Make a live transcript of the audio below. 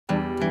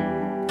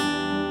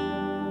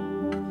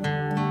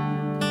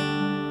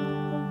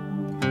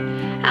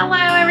Hello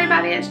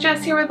everybody, it's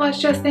Jess here with Let's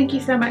Jess. Thank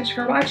you so much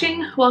for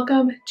watching.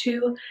 Welcome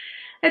to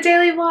a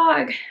daily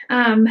vlog.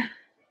 I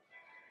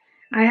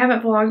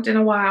haven't vlogged in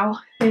a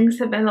while. Things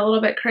have been a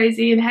little bit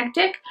crazy and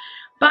hectic,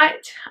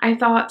 but I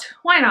thought,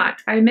 why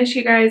not? I miss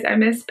you guys. I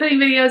miss putting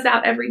videos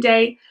out every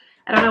day.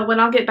 I don't know when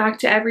I'll get back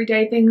to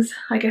everyday things.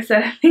 Like I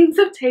said, things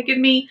have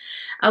taken me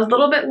a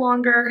little bit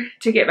longer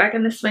to get back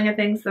in the swing of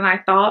things than I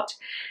thought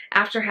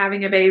after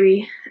having a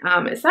baby.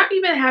 It's not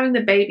even having the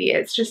baby,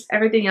 it's just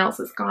everything else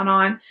that's gone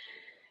on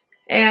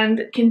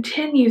and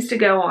continues to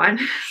go on.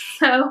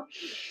 So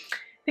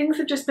things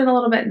have just been a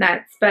little bit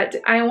nuts, but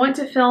I want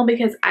to film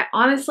because I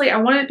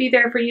want to be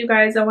there for you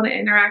guys. I want to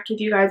interact with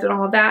you guys and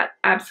all of that,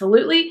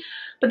 absolutely.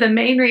 But the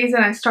main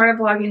reason I started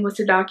vlogging was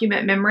to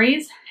document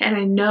memories, and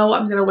I know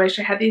I'm gonna wish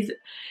I had these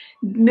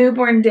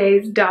newborn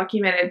days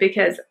documented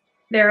because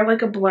they're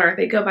like a blur.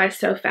 They go by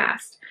so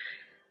fast.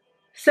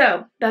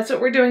 So that's what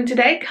we're doing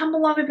today. Come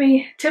along with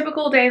me.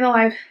 Typical day in the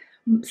life,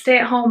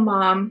 stay-at-home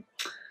mom.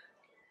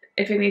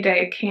 If any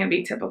day it can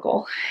be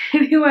typical.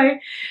 Anyway,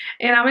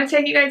 and I'm going to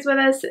take you guys with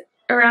us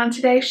around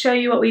today, show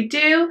you what we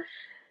do.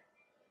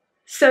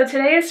 So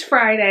today is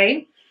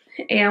Friday,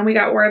 and we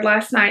got word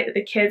last night that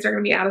the kids are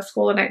going to be out of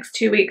school the next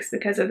 2 weeks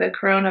because of the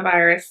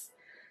coronavirus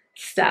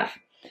stuff.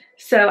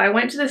 So I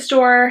went to the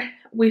store.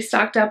 We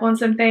stocked up on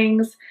some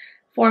things,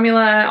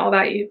 formula, all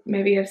that. You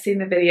maybe have seen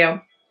the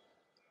video.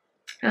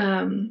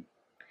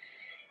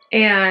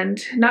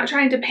 And not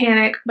trying to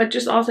panic, but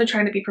just also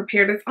trying to be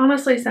prepared. It's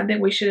honestly something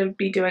we should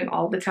be doing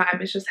all the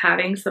time, is just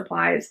having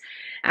supplies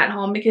at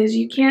home, because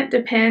you can't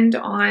depend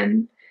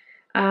on,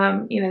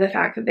 you know, the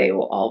fact that they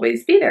will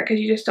always be there, because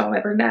you just don't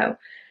ever know.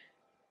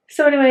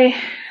 So anyway,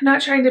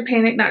 not trying to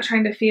panic, not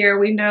trying to fear.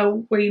 We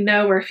know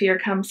where fear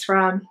comes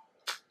from,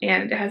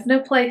 and it has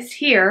no place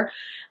here,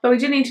 but we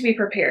do need to be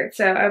prepared.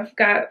 So I've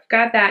got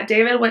that.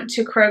 David went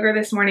to Kroger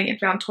this morning and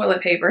found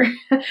toilet paper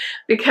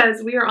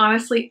because we are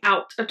honestly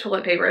out of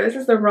toilet paper. This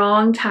is the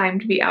wrong time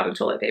to be out of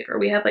toilet paper.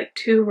 We had like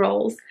 2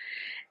 rolls,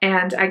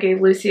 and I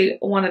gave Lucy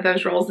one of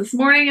those rolls this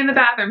morning in the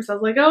bathroom. So I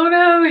was like, oh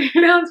no,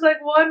 we're down to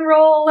like 1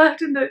 roll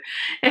left in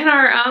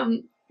our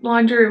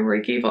laundry room where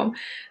we keep them.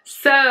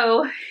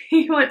 So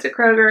he went to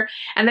Kroger,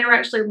 and they were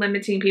actually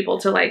limiting people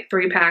to like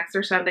 3 packs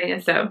or something.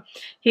 And so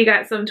he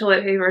got some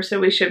toilet paper, so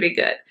we should be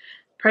good.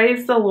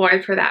 Praise the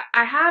Lord for that.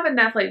 I have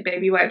enough like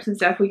baby wipes and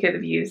stuff we could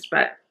have used,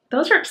 but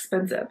those are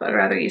expensive. I'd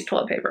rather use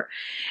toilet paper.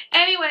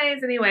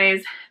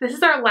 Anyways, this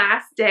is our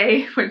last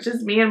day, which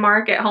is me and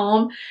Mark at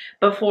home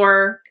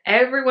before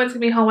everyone's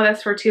gonna be home with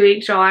us for 2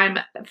 weeks, y'all. I'm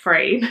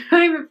afraid.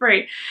 I'm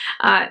afraid.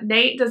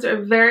 Nate does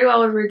very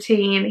well with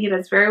routine. He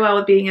does very well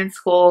with being in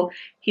school.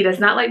 He does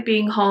not like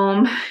being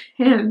home,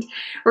 and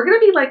we're gonna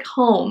be like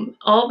home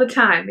all the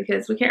time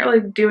because we can't really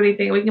do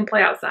anything. We can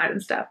play outside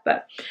and stuff,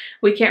 but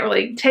we can't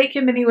really take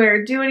him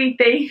anywhere, do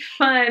anything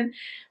fun.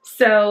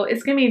 So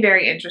it's gonna be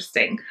very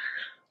interesting.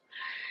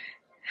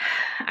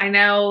 I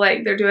know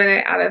like they're doing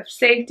it out of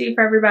safety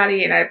for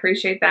everybody, and I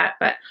appreciate that,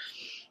 but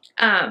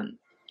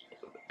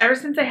ever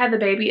since I had the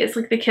baby, it's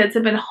like the kids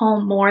have been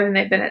home more than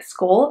they've been at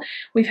school.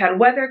 We've had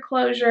weather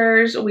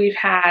closures. We've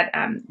had,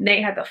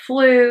 Nate had the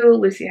flu.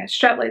 Lucy had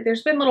strep. Like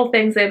there's been little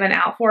things they've been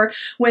out for.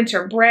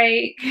 Winter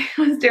break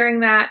was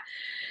during that.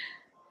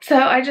 So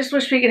I just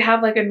wish we could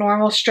have like a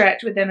normal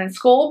stretch with them in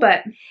school,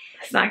 but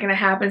it's not going to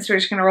happen. So we're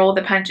just going to roll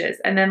with the punches.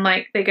 And then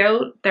like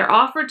they're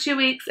off for 2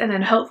 weeks, and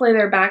then hopefully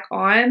they're back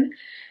on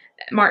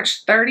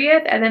March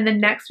 30th. And then the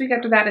next week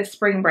after that is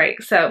spring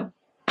break. So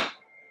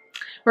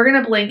we're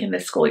going to blink and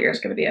this school year is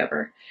going to be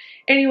over.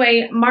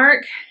 Anyway,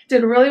 Mark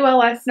did really well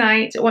last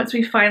night. Once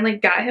we finally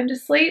got him to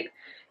sleep,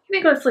 he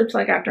didn't go to sleep till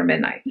like after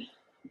midnight.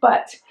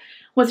 But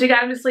once we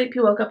got him to sleep, he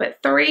woke up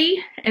at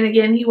 3, and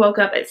again, he woke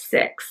up at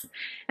 6.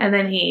 And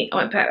then he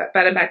went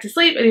back to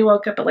sleep, and he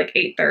woke up at like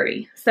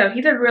 8:30. So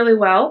he did really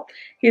well.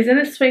 He's in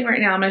a swing right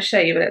now. I'm going to show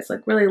you, but it's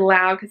like really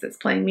loud because it's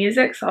playing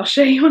music. So I'll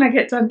show you when I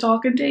get done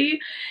talking to you.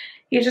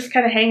 He's just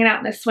kind of hanging out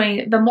in the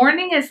swing. The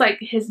morning is like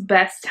his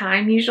best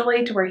time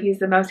usually, to where he's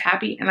the most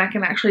happy, and I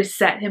can actually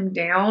set him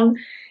down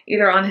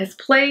either on his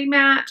play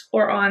mat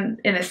or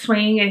in a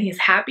swing, and he's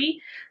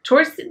happy.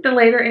 Towards the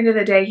later end of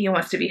the day, he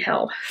wants to be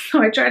held.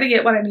 So I try to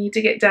get what I need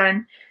to get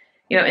done,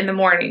 you know, in the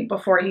morning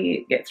before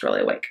he gets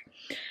really awake.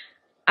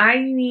 I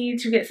need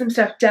to get some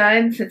stuff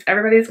done since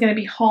everybody's going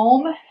to be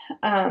home.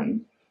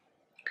 And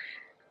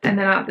then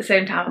at the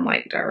same time, I'm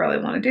like, do I really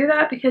want to do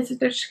that? Because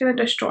they're just going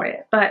to destroy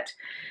it. But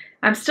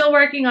I'm still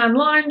working on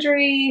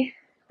laundry.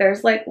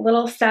 There's like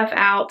little stuff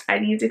out. I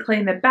need to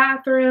clean the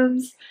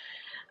bathrooms.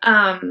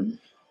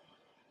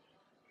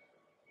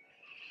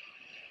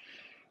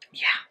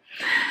 Yeah,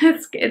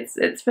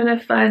 it's been a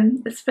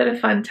fun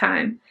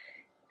time.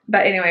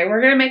 But anyway,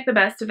 we're gonna make the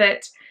best of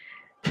it.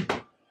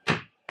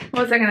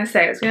 What was I gonna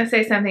say? I was gonna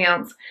say something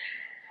else.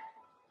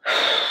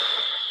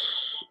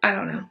 I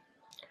don't know.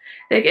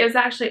 It was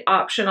actually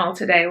optional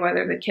today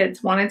whether the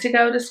kids wanted to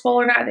go to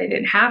school or not. They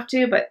didn't have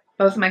to, but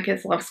both of my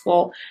kids love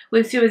school.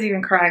 Lucy was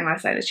even crying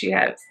last night that she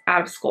was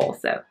out of school,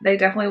 so they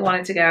definitely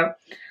wanted to go.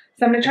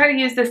 So I'm going to try to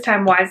use this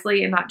time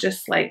wisely and not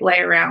just like lay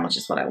around, which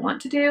is what I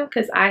want to do,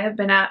 because I have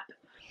been up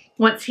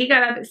Once he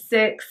got up at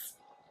 6,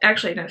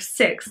 actually no,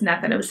 6,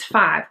 nothing, it was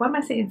 5. Why am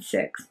I saying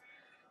 6?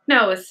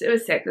 No, it was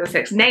 6. It was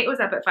 6. Nate was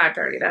up at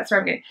 5:30. That's where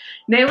I'm getting.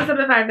 Nate was up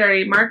at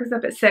 5:30. Mark was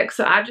up at 6.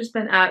 So I've just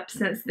been up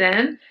since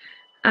then.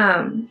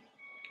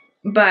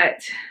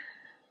 But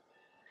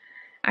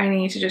I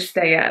need to just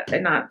stay up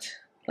and not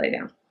lay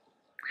down.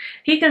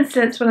 He can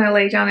sense when I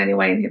lay down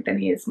anyway, and then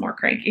he is more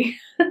cranky.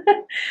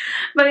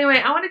 But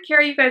anyway, I want to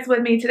carry you guys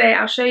with me today.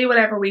 I'll show you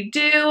whatever we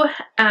do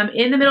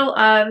in the middle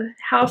of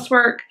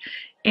housework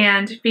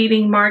and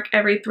feeding Mark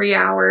every 3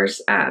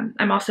 hours.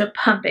 I'm also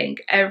pumping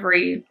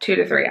every 2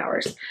 to 3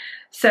 hours.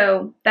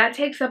 So that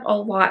takes up a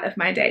lot of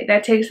my day.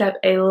 That takes up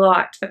a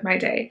lot of my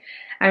day.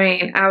 I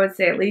mean, I would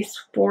say at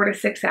least 4 to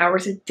 6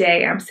 hours a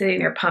day I'm sitting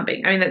there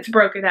pumping. I mean, that's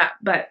broken up,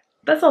 but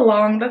that's a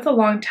long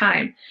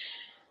time.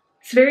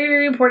 It's very,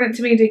 very important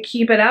to me to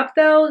keep it up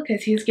though,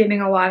 because he's getting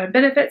a lot of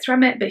benefits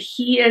from it, but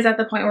he is at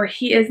the point where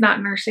he is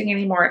not nursing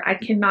anymore. I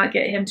cannot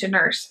get him to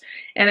nurse,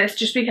 and it's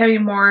just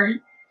becoming more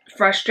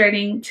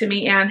frustrating to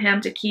me and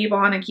him to keep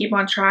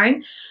on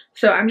trying.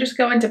 So I'm just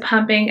going to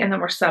pumping, and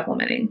then we're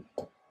supplementing.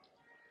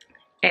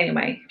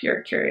 Anyway, if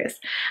you're curious,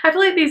 I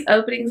feel like these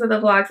openings of the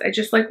vlogs, I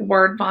just like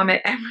word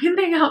vomit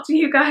everything out to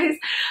you guys,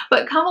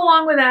 but come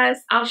along with us.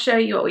 I'll show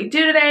you what we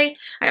do today.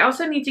 I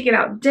also need to get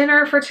out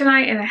dinner for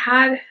tonight, and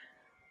I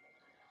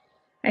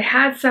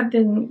had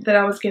something that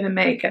I was going to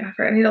make, and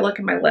I need to look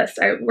at my list.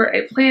 I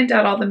planned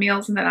out all the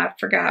meals, and then I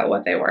forgot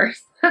what they were.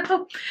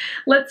 So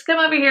let's come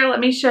over here. Let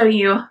me show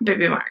you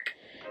baby Mark.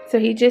 So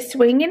he's just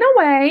swinging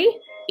away,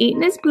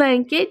 eating his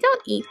blanket.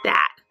 Don't eat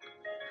that.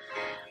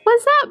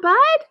 What's up,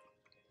 bud?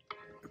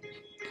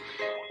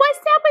 What's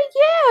up with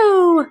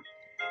you?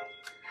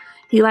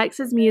 He likes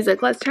his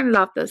music. Let's turn it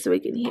off though so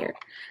we can hear.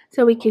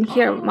 So we can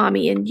hear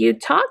mommy and you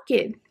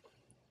talking.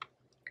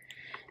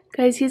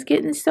 Guys, he's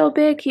getting so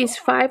big. He's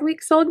 5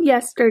 weeks old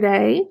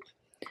yesterday.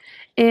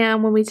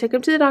 And when we took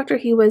him to the doctor,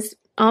 he was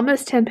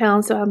almost 10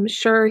 pounds. So I'm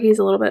sure he's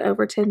a little bit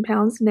over 10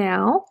 pounds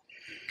now.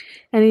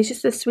 And he's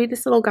just the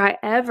sweetest little guy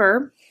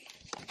ever.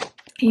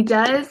 He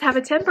does have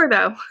a temper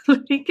though.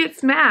 He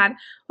gets mad.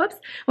 Whoops.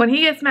 When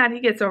he gets mad, he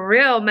gets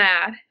real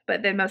mad.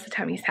 But then most of the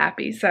time he's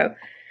happy. So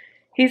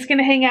he's going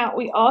to hang out.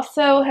 We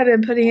also have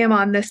been putting him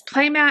on this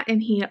playmat,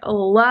 and he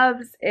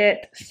loves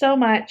it so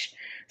much.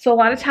 So a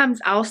lot of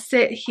times I'll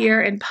sit here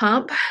and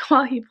pump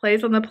while he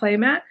plays on the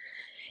playmat.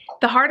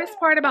 The hardest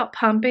part about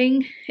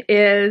pumping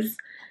is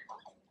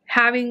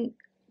having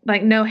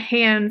like no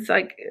hands,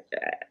 like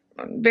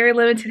very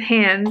limited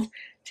hands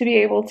to be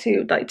able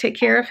to like take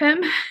care of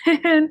him.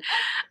 And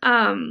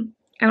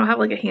I don't have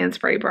like a hand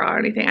spray bra or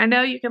anything. I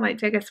know you can like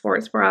take a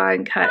sports bra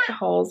and cut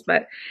holes,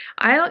 but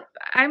I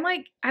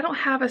don't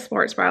have a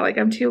sports bra. Like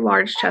I'm too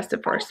large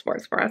chested for a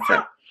sports bra.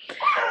 So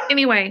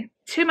anyway,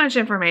 too much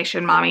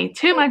information, mommy.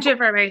 Too much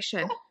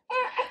information.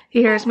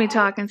 He hears me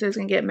talking, so he's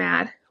gonna get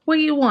mad. What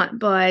do you want,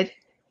 bud?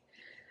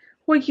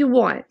 What do you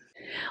want?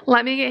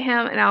 Let me get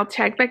him, and I'll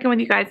check back in with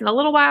you guys in a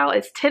little while.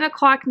 It's 10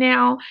 o'clock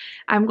now.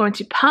 I'm going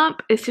to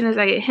pump as soon as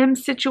I get him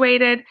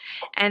situated,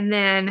 and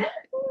then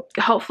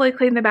hopefully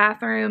clean the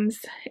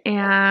bathrooms,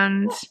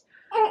 and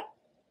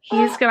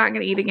he's not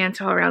going to eat again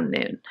until around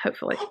noon.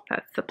 Hopefully,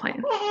 that's the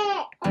plan.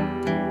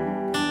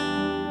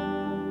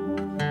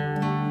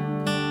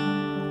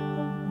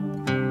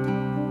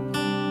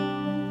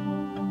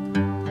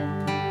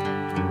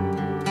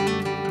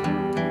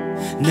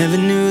 Never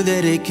knew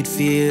that it could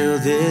feel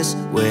this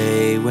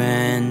way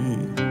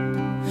when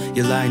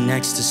you're lying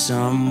next to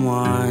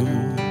someone.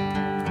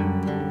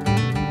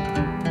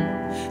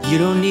 You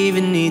don't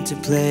even need to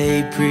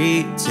play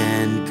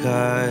pretend,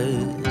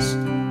 'cause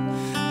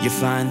you're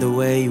fine the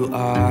way you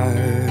are.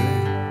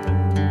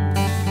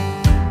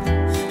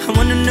 I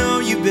wanna know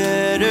you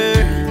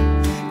better.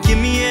 Give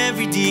me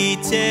every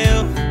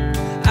detail.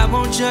 I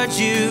won't judge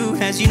you,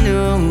 as you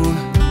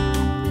know.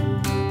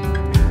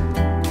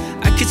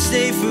 Could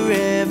stay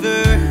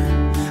forever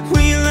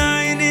when you're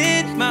lying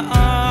in my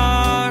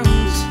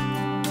arms.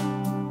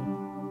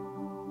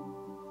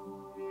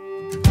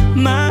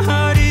 My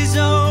heart is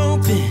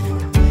open.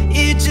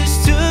 It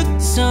just took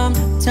some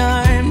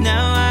time.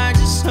 Now I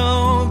just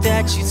hope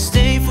that you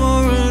stay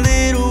for a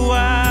little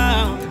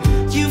while.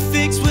 You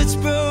fix what's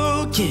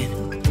broken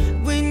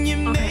when you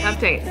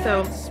Okay, update.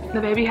 So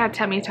the baby had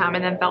tummy time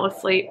and then fell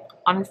asleep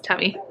on his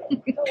tummy.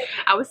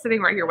 I was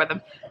sitting right here with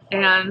him,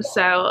 and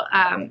so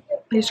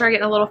he started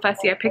getting a little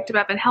fussy. I picked him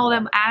up and held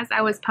him as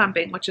I was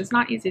pumping, which is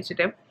not easy to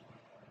do.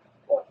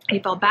 He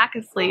fell back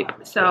asleep,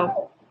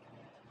 so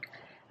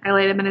I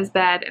laid him in his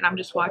bed, and I'm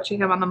just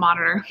watching him on the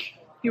monitor.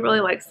 He really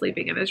likes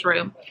sleeping in his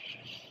room.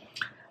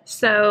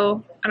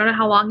 So I don't know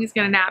how long he's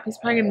going to nap. He's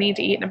probably going to need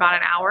to eat in about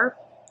an hour.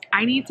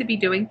 I need to be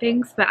doing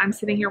things, but I'm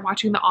sitting here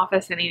watching The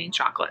Office and eating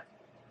chocolate.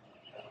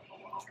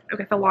 I've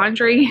got the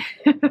laundry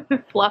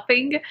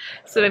fluffing,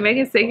 so I make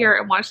it sit here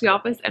and watch The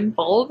Office and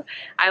fold.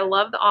 I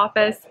love The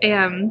Office,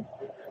 and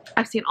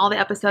I've seen all the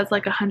episodes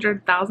like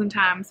 100,000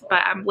 times, but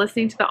I'm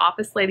listening to the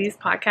Office Ladies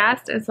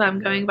podcast, and so I'm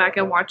going back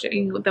and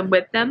watching them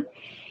with them.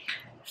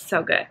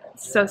 So good.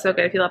 So good.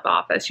 If you love The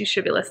Office, you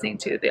should be listening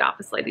to the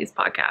Office Ladies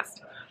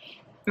podcast.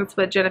 It's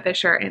with Jenna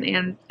Fisher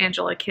and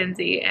Angela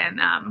Kinsey,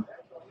 and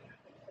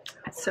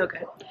it's so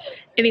good.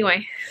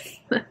 Anyway,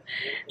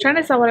 trying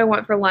to decide what I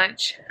want for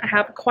lunch. I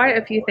have quite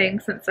a few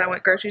things since I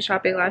went grocery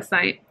shopping last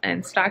night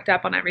and stocked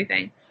up on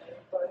everything.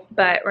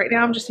 But right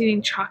now I'm just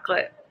eating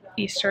chocolate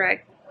Easter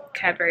egg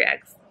Cadbury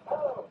eggs.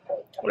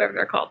 Whatever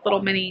they're called.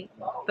 Little mini,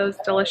 those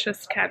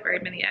delicious Cadbury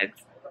mini eggs.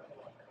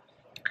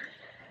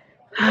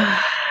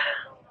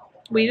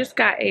 We just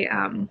got a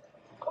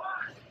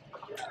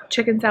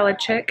chicken salad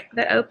chick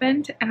that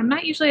opened, and I'm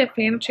not usually a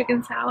fan of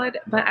chicken salad,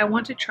 but I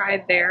want to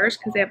try theirs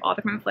because they have all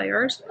different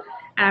flavors,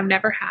 and I've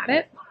never had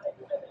it.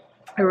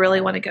 I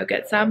really want to go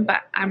get some,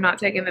 but I'm not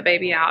taking the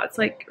baby out. It's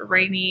like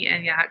rainy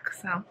and yuck,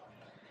 so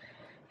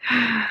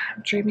I'm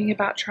dreaming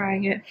about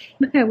trying it.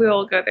 We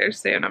will go there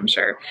soon, I'm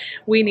sure.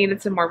 We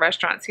needed some more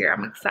restaurants here.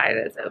 I'm excited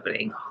it's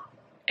opening.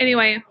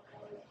 Anyway,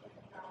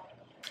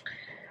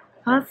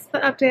 that's the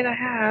update I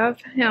have.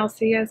 And I'll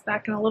see you guys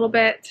back in a little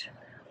bit.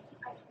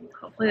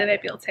 Hopefully the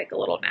baby will take a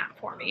little nap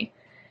for me.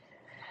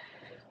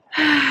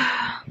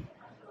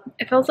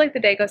 It feels like the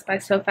day goes by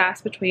so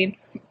fast between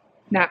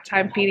nap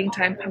time, feeding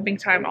time, pumping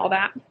time, all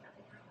that.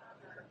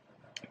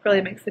 It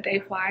really makes the day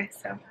fly.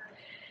 So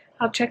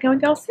I'll check in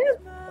with y'all soon.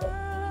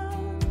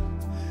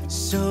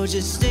 So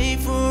just stay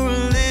for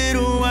a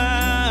little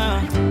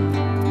while.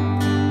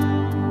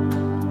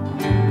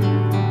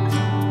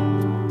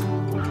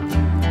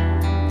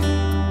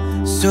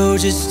 So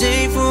just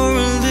stay for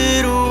a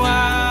little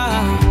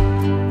while.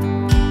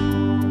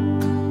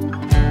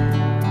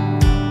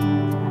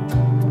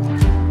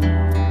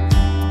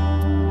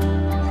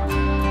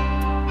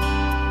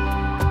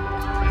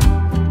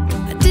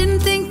 I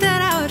didn't think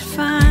that I would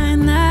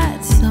find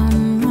that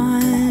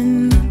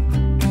someone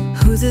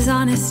who's as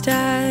honest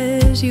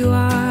as you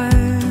are.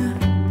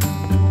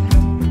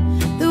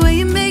 The way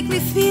you make me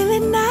feel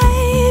at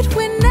night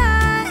when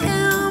I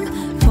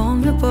am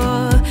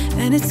vulnerable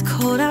and it's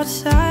cold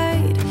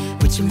outside,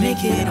 but you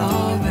make it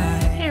all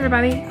right. Hey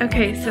everybody.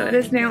 Okay, so it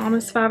is now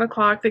almost 5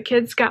 o'clock. The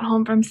kids got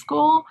home from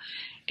school,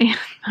 and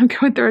I'm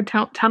going through a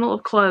tunnel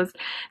of clothes.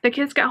 The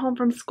kids got home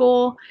from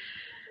school.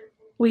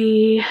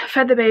 We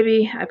fed the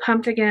baby. I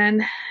pumped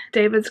again.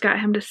 David's got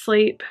him to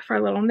sleep for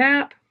a little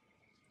nap.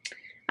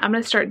 I'm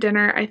gonna start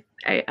dinner. I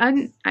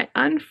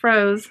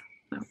unfroze,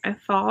 I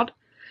thawed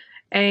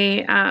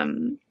a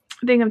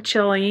thing of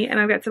chili, and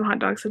I've got some hot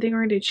dogs, so I think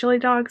we're gonna do chili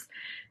dogs.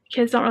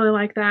 Kids don't really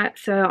like that,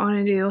 so I'm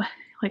gonna do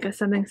like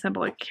something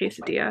simple like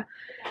quesadilla.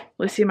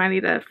 Lucy might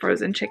eat a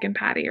frozen chicken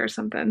patty or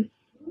something.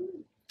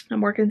 I'm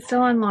working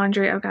still on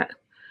laundry. I've got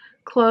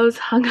clothes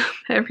hung up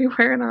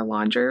everywhere in our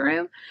laundry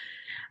room.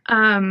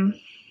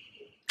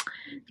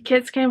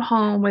 Kids came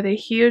home with a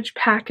huge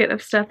packet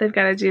of stuff they've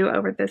got to do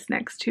over this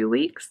next 2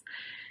 weeks.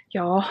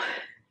 Y'all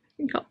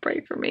pray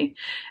for me.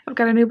 I've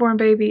got a newborn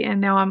baby, and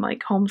now I'm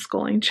like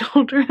homeschooling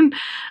children.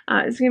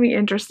 It's gonna be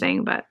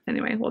interesting, but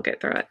anyway, we'll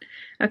get through it.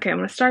 Okay, I'm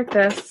gonna start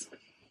this.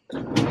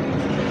 I'm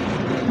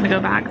gonna go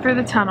back through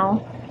the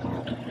tunnel.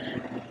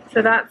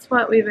 So that's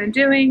what we've been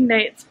doing.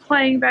 Nate's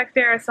playing back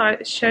there.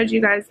 I showed you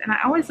guys, and I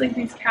always leave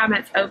these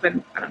cabinets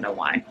open. I don't know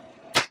why.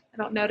 I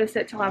don't notice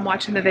it till I'm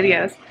watching the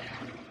videos.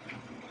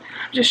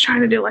 I'm just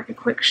trying to do like a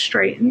quick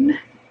straighten,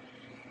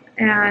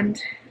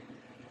 and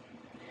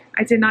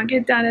I did not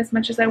get done as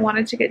much as I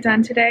wanted to get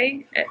done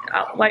today.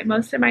 Like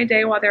most of my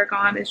day while they're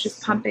gone is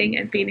just pumping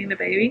and feeding the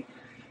baby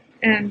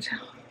and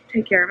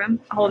take care of him,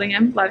 holding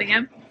him, loving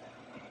him.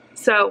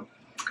 So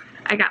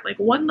I got like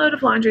 1 load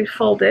of laundry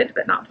folded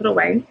but not put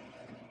away.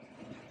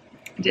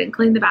 I didn't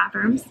clean the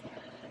bathrooms.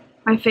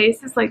 My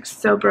face is like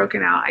so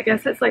broken out. I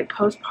guess it's like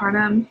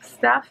postpartum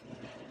stuff.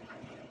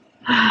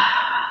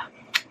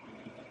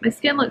 My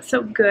skin looked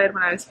so good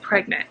when I was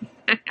pregnant,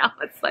 and now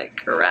it's like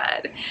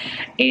crud.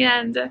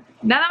 And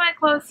none of my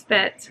clothes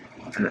fit.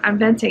 I'm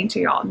venting to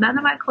y'all. None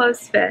of my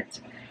clothes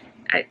fit.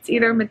 It's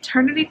either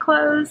maternity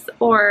clothes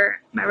or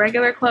my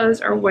regular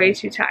clothes are way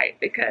too tight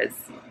because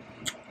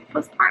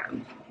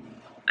postpartum.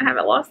 I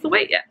haven't lost the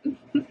weight yet.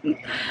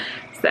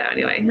 So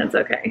anyway, that's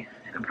okay.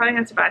 I'm probably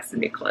going to have to buy some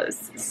new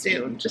clothes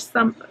soon. Just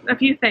a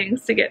few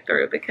things to get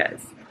through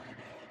because,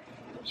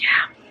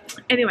 yeah.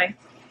 Anyway.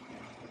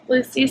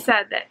 Lucy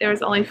said that there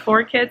was only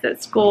 4 kids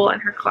at school in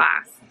her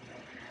class.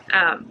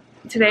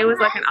 Today was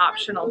like an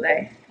optional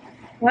day.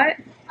 What?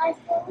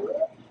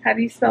 How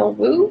do you spell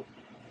woo?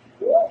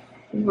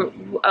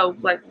 Oh,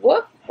 like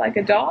woof? Like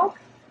a dog?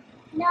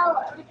 No,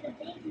 like a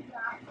baby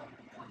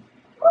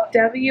dog.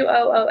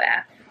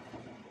 W-O-O-F.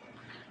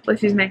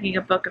 Lucy's making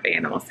a book of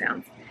animal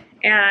sounds.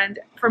 And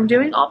from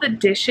doing all the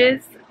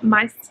dishes,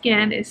 my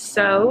skin is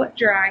so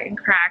dry and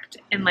cracked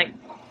and like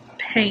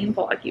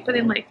painful. I keep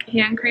putting like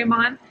hand cream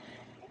on.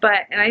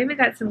 And I even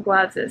got some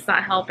gloves, and it's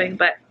not helping,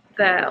 but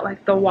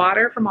the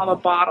water from all the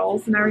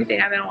bottles and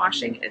everything I've been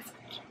washing is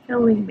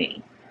killing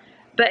me.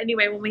 But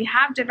anyway, when we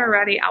have dinner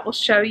ready, I will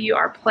show you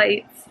our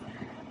plates.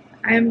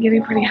 I am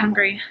getting pretty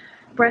hungry.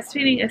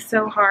 Breastfeeding is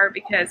so hard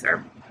because,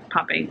 or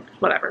pumping,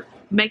 whatever.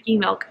 Making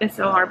milk is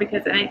so hard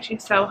because it makes you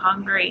so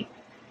hungry.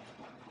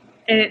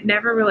 and it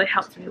never really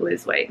helped me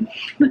lose weight.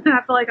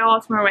 I feel like I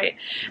lost more weight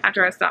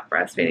after I stopped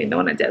breastfeeding than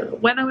when I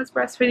did when I was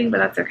breastfeeding, but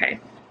that's okay.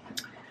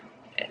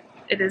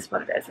 It is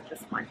what it is at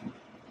this point.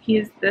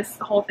 This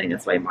whole thing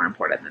is way more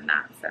important than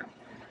that. So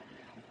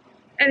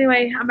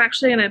anyway, I'm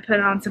actually going to put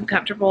on some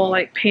comfortable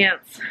like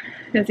pants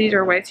because these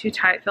are way too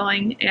tight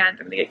filling, and I'm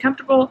going to get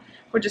comfortable.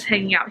 We're just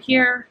hanging out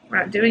here. We're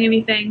not doing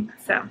anything.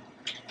 So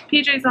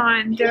PJ's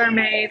on, dinner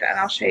made, and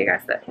I'll show you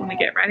guys that when we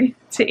get ready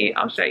to eat.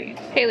 I'll show you.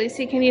 Hey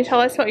Lucy, can you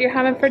tell us what you're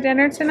having for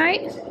dinner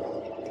tonight?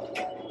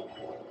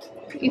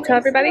 You tell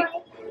everybody?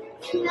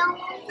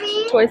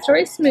 Toy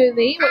Story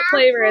smoothie. What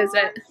flavor is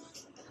it?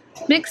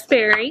 Mixed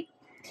berry.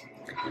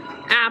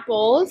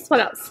 Apples. What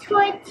else?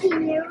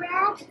 Tortilla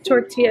wrap.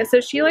 Tortilla.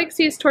 So she likes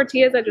to use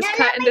tortillas that just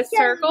cut into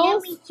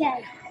circles.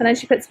 And then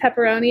she puts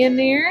pepperoni in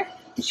there.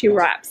 And she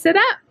wraps it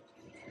up.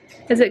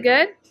 Is it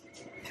good?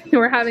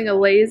 We're having a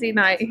lazy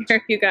night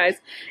here, you guys.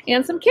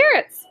 And some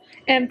carrots.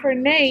 And for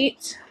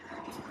Nate,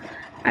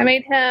 I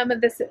made him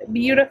this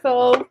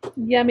beautiful,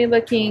 yummy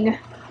looking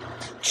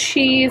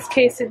cheese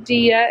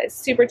quesadilla. It's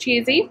super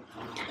cheesy.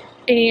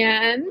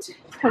 And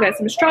I've got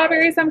some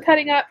strawberries I'm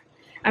cutting up.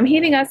 I'm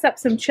heating us up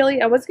some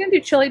chili. I was going to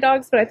do chili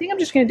dogs, but I think I'm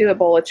just going to do a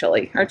bowl of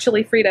chili. Or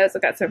chili Fritos.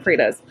 I've got some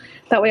Fritos.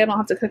 That way I don't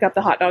have to cook up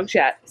the hot dogs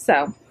yet.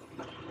 So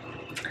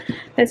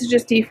this is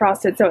just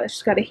defrosted, so it's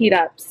just got to heat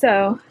up.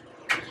 So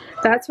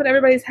that's what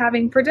everybody's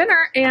having for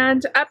dinner.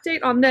 And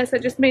update on this, I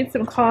just made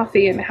some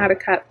coffee and had a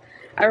cup.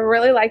 I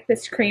really like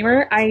this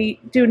creamer. I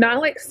do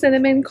not like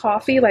cinnamon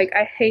coffee. Like,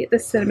 I hate the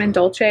cinnamon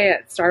dolce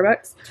at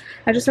Starbucks.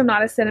 I just am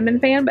not a cinnamon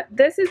fan, but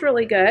this is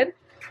really good.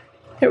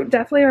 It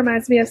definitely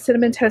reminds me of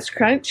Cinnamon Toast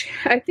Crunch.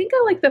 I think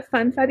I like the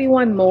Funfetti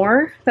one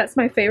more. That's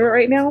my favorite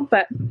right now,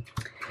 but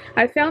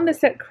I found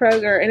this at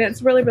Kroger, and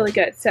it's really, really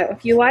good. So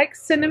if you like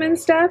cinnamon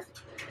stuff,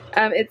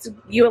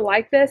 you will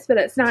like this, but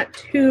it's not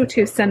too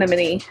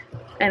cinnamony,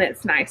 and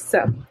it's nice.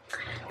 So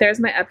there's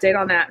my update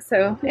on that.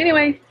 So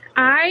anyway,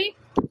 let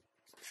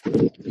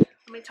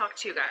me talk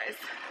to you guys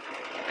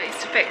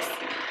face to face.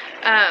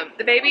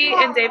 The baby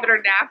and David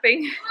are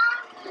napping,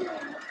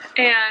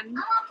 and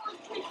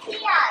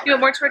you want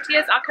more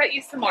tortillas? I'll cut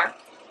you some more.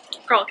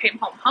 Girl came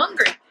home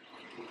hungry.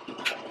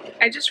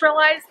 I just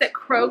realized that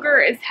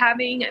Kroger is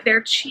having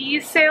their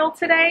cheese sale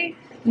today.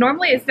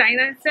 Normally it's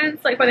 99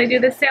 cents, like when they do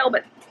this sale,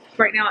 but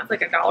right now it's like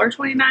 $1.29,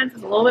 so it's a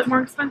little bit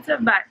more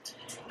expensive, but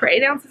for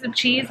 8 ounces of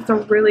cheese, it's a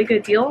really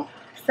good deal.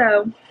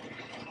 So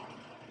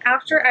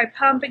after I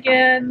pump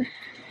again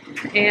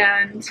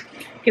and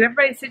get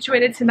everybody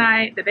situated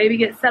tonight, the baby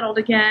gets settled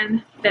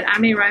again, then I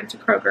may run to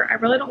Kroger. I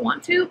really don't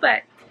want to,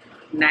 but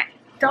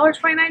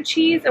 $1.29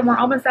 cheese, and we're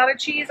almost out of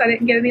cheese. I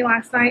didn't get any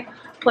last night.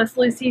 Plus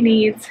Lucy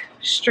needs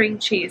string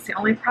cheese. The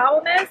only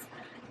problem is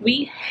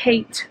we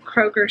hate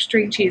Kroger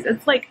string cheese.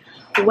 It's like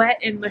wet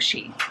and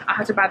mushy. I'll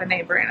have to buy the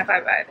name brand if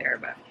I buy it there,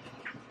 but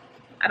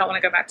I don't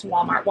want to go back to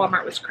Walmart.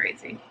 Walmart was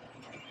crazy.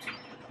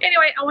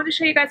 Anyway, I want to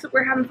show you guys what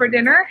we're having for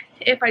dinner.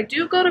 If I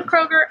do go to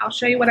Kroger, I'll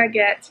show you what I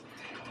get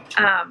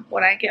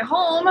when I get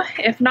home.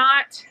 If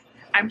not,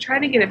 I'm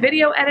trying to get a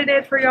video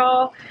edited for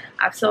y'all.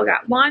 I've still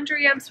got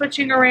laundry I'm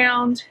switching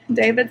around.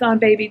 David's on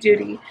baby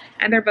duty,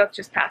 and they're both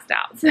just passed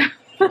out. So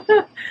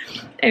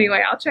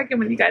anyway, I'll check in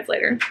with you guys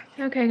later.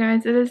 Okay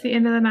guys, it is the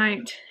end of the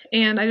night,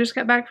 and I just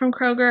got back from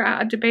Kroger.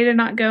 I debated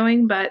not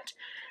going, but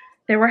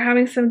they were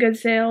having some good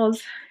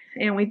sales,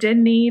 and we did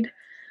need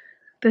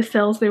the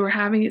sales they were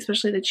having,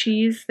 especially the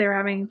cheese. They were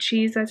having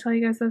cheese, I tell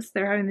you guys this,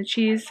 they were having the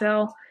cheese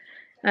sale,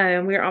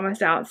 and we were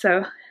almost out.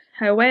 So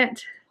I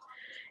went.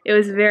 It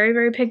was very,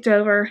 very picked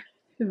over.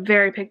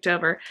 Very picked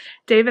over.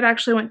 David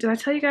actually went, did I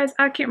tell you guys?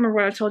 I can't remember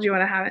what I told you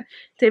when I haven't.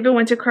 David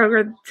went to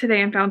Kroger today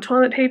and found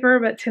toilet paper,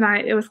 but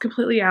tonight it was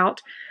completely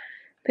out.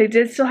 They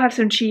did still have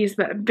some cheese,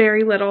 but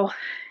very little.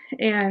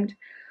 And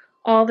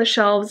all the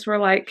shelves were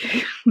like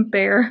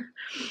bare.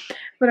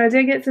 But I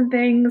did get some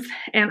things,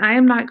 and I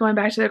am not going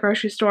back to the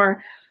grocery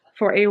store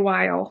for a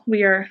while.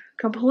 We are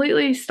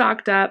completely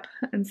stocked up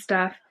and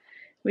stuff.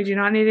 We do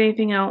not need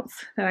anything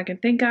else that I can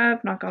think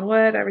of, knock on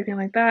wood, everything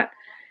like that.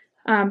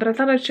 But I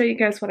thought I'd show you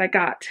guys what I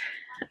got.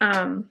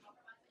 So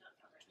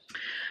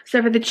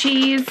for the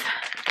cheese,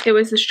 it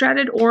was the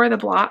shredded or the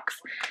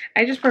blocks.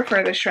 I just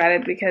prefer the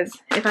shredded because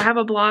if I have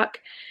a block,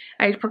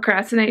 I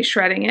procrastinate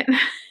shredding it.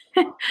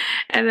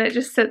 And it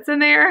just sits in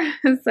there.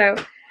 So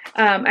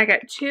I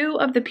got 2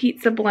 of the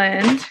pizza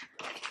blend,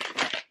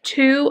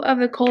 2 of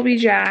the Colby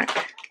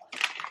Jack,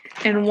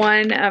 and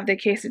 1 of the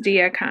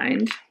quesadilla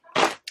kind.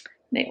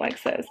 Nate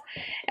likes those.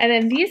 And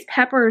then these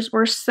peppers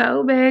were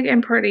so big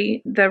and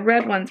pretty. The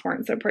red ones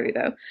weren't so pretty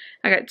though.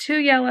 I got 2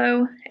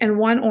 yellow and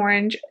 1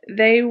 orange.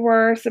 They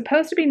were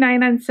supposed to be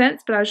 99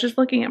 cents, but I was just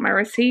looking at my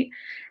receipt,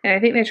 and I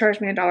think they charged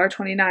me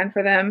 $1.29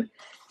 for them.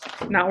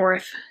 Not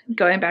worth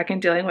going back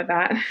and dealing with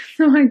that.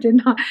 So I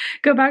did not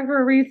go back for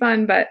a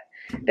refund, but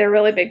they're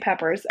really big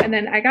peppers. And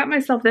then I got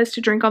myself this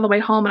to drink on the way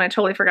home, and I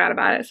totally forgot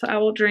about it. So I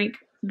will drink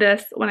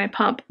this when I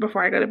pump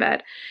before I go to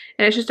bed.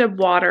 And it's just a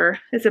water.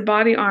 It's a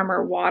Body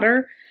Armor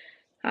water.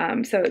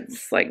 So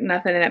it's like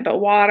nothing in it but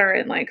water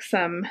and like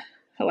some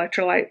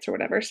electrolytes or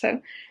whatever.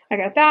 So I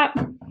got that.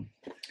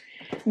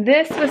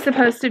 This was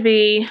supposed to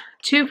be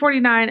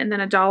 $2.49 and then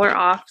 $1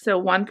 off,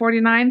 so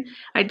 $1.49.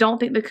 I don't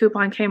think the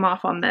coupon came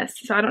off on this,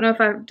 so I don't know if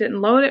I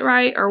didn't load it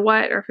right or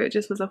what, or if it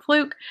just was a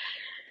fluke.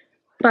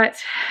 But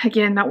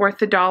again, not worth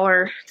the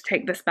 $1 to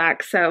take this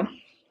back. So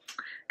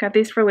got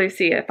these for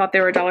Lucy. I thought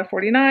they were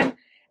 $1.49.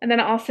 And then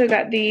I also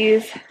got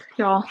these.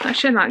 Y'all, I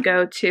should not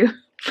go to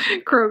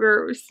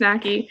Kroger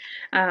snacky,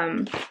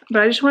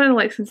 but I just wanted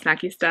like some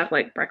snacky stuff,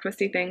 like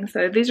breakfasty things.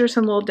 So these are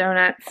some little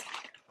donuts.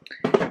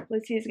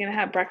 Lucy's gonna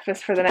have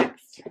breakfast for the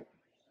next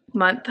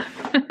month.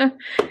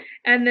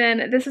 And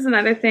then this is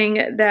another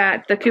thing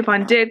that the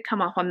coupon did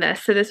come off on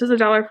this. So this was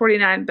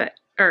 $1.49, but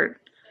or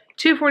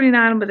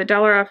 $2.49 with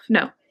 $1 off.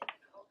 No,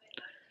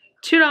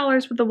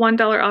 $2 with the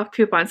 $1 off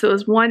coupon. So it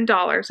was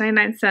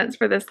 $1.99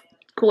 for this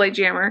Kool-Aid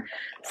jammer.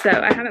 So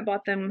I haven't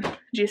bought them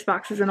juice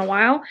boxes in a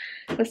while.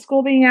 With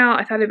school being out,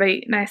 I thought it'd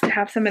be nice to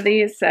have some of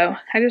these. So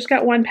I just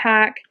got one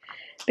pack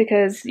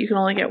because you can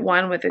only get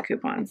one with a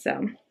coupon.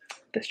 So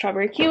the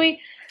strawberry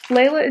kiwi.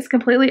 Layla is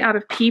completely out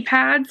of pee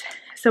pads.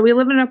 So we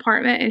live in an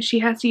apartment and she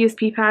has to use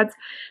pee pads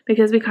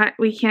because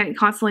we can't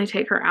constantly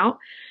take her out.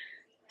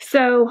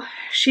 So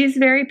she's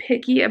very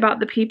picky about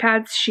the pee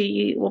pads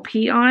she will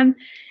pee on.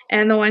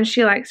 And the ones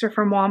she likes are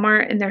from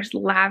Walmart, and there's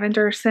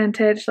lavender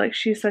scented. Like,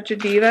 she's such a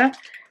diva.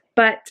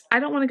 But I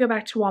don't want to go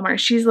back to Walmart.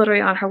 She's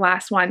literally on her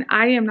last one.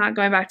 I am not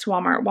going back to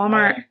Walmart.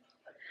 Walmart,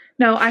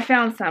 no, I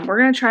found some. We're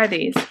going to try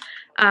these.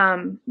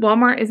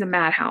 Walmart is a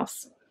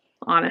madhouse,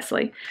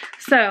 honestly.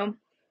 So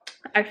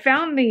I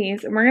found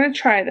these, and we're going to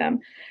try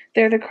them.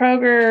 They're the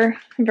Kroger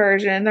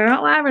version. They're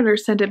not lavender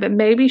scented, but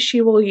maybe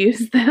she will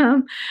use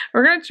them.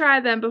 We're going to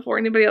try them before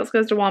anybody else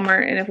goes to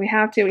Walmart. And if we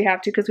have to, we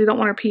have to, because we don't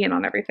want her peeing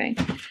on everything.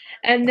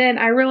 And then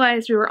I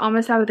realized we were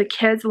almost out of the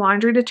kids'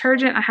 laundry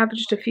detergent. I have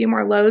just a few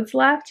more loads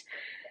left.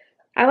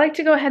 I like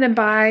to go ahead and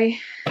buy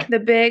the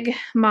Big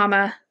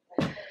Mama.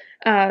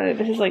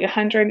 This is like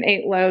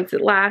 108 loads.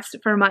 It lasts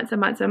for months and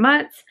months and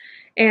months.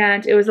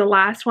 And it was the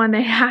last one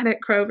they had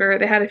at Kroger.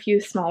 They had a few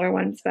smaller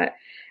ones, but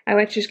I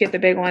like to just get the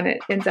big one.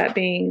 It ends up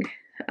being,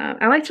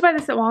 I like to buy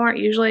this at Walmart.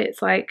 Usually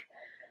it's like,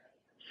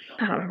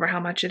 I don't remember how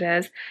much it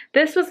is.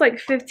 This was like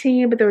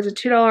 $15, but there was a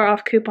 $2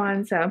 off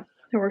coupon, so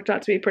it worked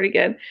out to be pretty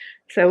good.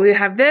 So we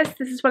have this.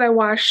 This is what I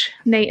wash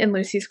Nate and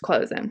Lucy's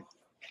clothes in.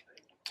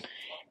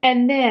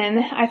 And then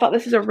I thought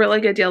this is a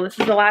really good deal. This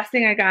is the last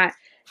thing I got.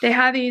 They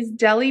have these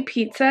deli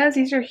pizzas.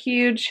 These are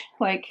huge,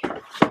 like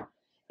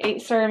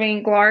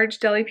 8-serving large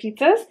deli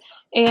pizzas.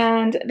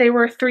 And they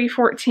were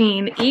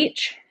 $3.14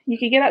 each. You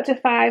could get up to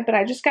 5, but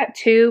I just got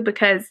 2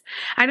 because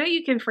I know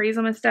you can freeze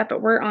them and stuff,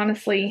 but we're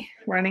honestly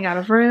running out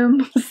of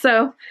room.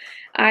 So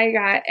I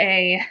got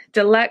a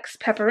deluxe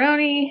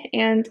pepperoni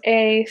and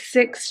a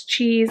 6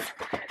 cheese,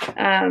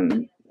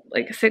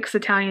 like a 6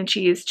 Italian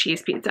cheese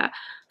pizza.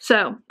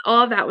 So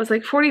all of that was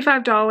like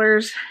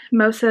 $45.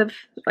 Most of,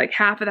 like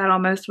half of that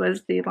almost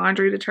was the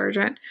laundry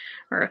detergent,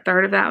 or a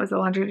third of that was the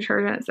laundry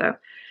detergent. So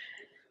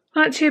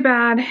not too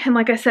bad. And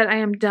like I said, I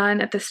am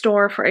done at the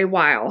store for a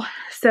while.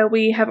 So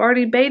we have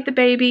already bathed the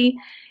baby.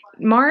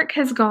 Mark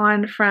has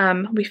gone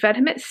from, we fed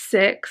him at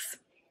 6,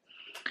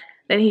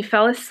 then he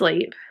fell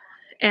asleep.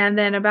 And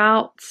then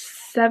about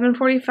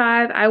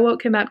 7:45, I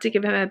woke him up to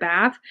give him a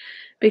bath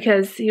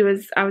because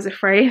I was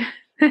afraid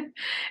if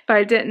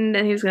I didn't,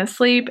 then he was going to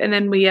sleep, and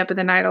then we up in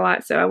the night a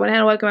lot. So I went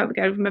ahead and woke him up and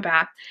gave him a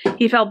bath.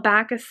 He fell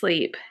back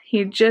asleep.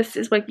 He just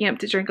is waking up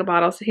to drink a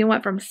bottle. So he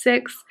went from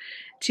 6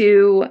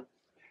 to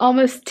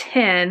almost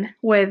 10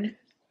 with,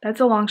 that's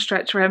a long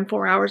stretch for him.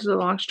 4 hours is a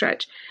long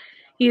stretch.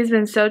 He has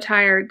been so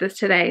tired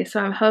today, so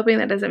I'm hoping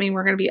that doesn't mean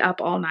we're going to be up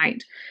all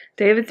night.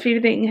 David's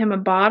feeding him a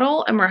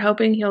bottle, and we're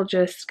hoping he'll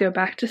just go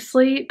back to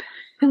sleep,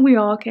 and we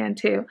all can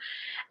too.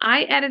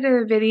 I edited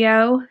a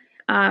video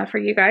for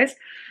you guys,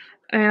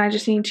 and I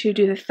just need to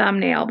do the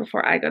thumbnail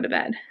before I go to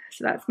bed.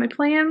 So that's my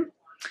plan.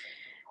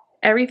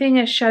 Everything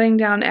is shutting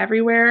down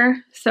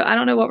everywhere, so I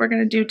don't know what we're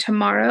going to do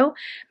tomorrow.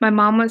 My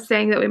mom was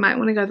saying that we might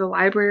want to go to the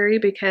library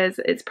because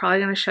it's probably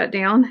going to shut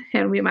down,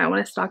 and we might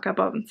want to stock up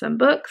on some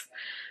books.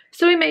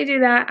 So we may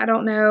do that. I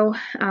don't know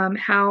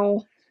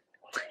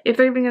if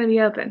they're even going to be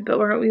open, but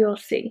we will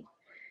see.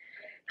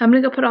 I'm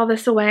going to go put all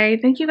this away.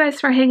 Thank you guys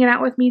for hanging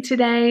out with me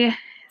today.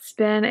 It's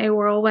been a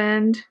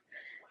whirlwind.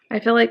 I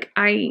feel like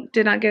I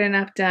did not get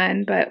enough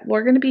done, but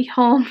we're going to be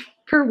home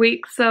for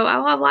weeks, so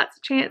I'll have lots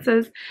of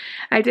chances.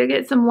 I did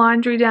get some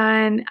laundry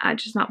done,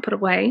 just not put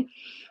away.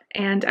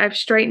 And I've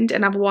straightened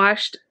and I've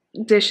washed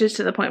dishes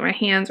to the point my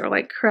hands are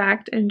like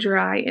cracked and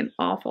dry and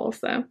awful.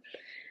 So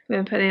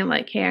been putting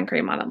like hand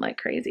cream on them like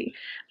crazy.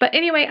 But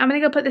anyway, I'm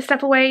gonna go put this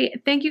stuff away.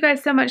 Thank you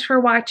guys so much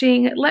for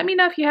watching. Let me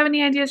know if you have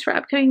any ideas for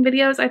upcoming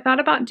videos. I thought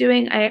about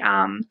doing a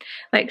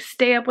like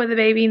stay up with the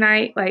baby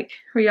night, like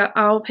where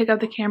I'll pick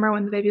up the camera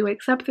when the baby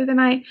wakes up through the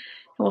night.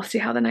 We'll see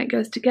how the night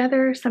goes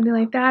together, something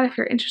like that. If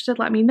you're interested,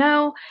 let me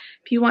know.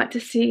 If you want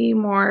to see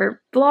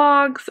more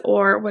vlogs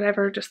or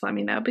whatever, just let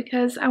me know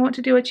because I want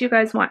to do what you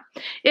guys want.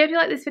 If you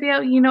like this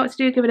video, you know what to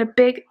do. Give it a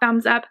big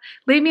thumbs up.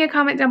 Leave me a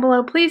comment down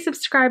below. Please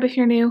subscribe if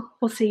you're new.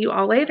 We'll see you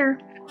all later.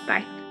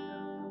 Bye.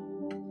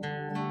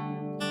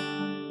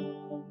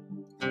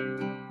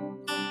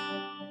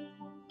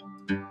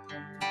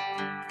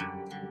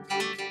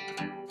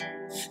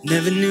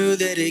 Never knew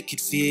that it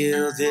could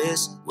feel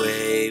this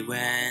way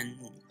when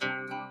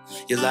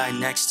you lie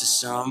next to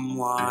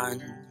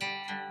someone.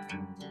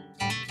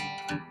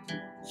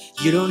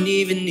 You don't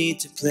even need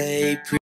to play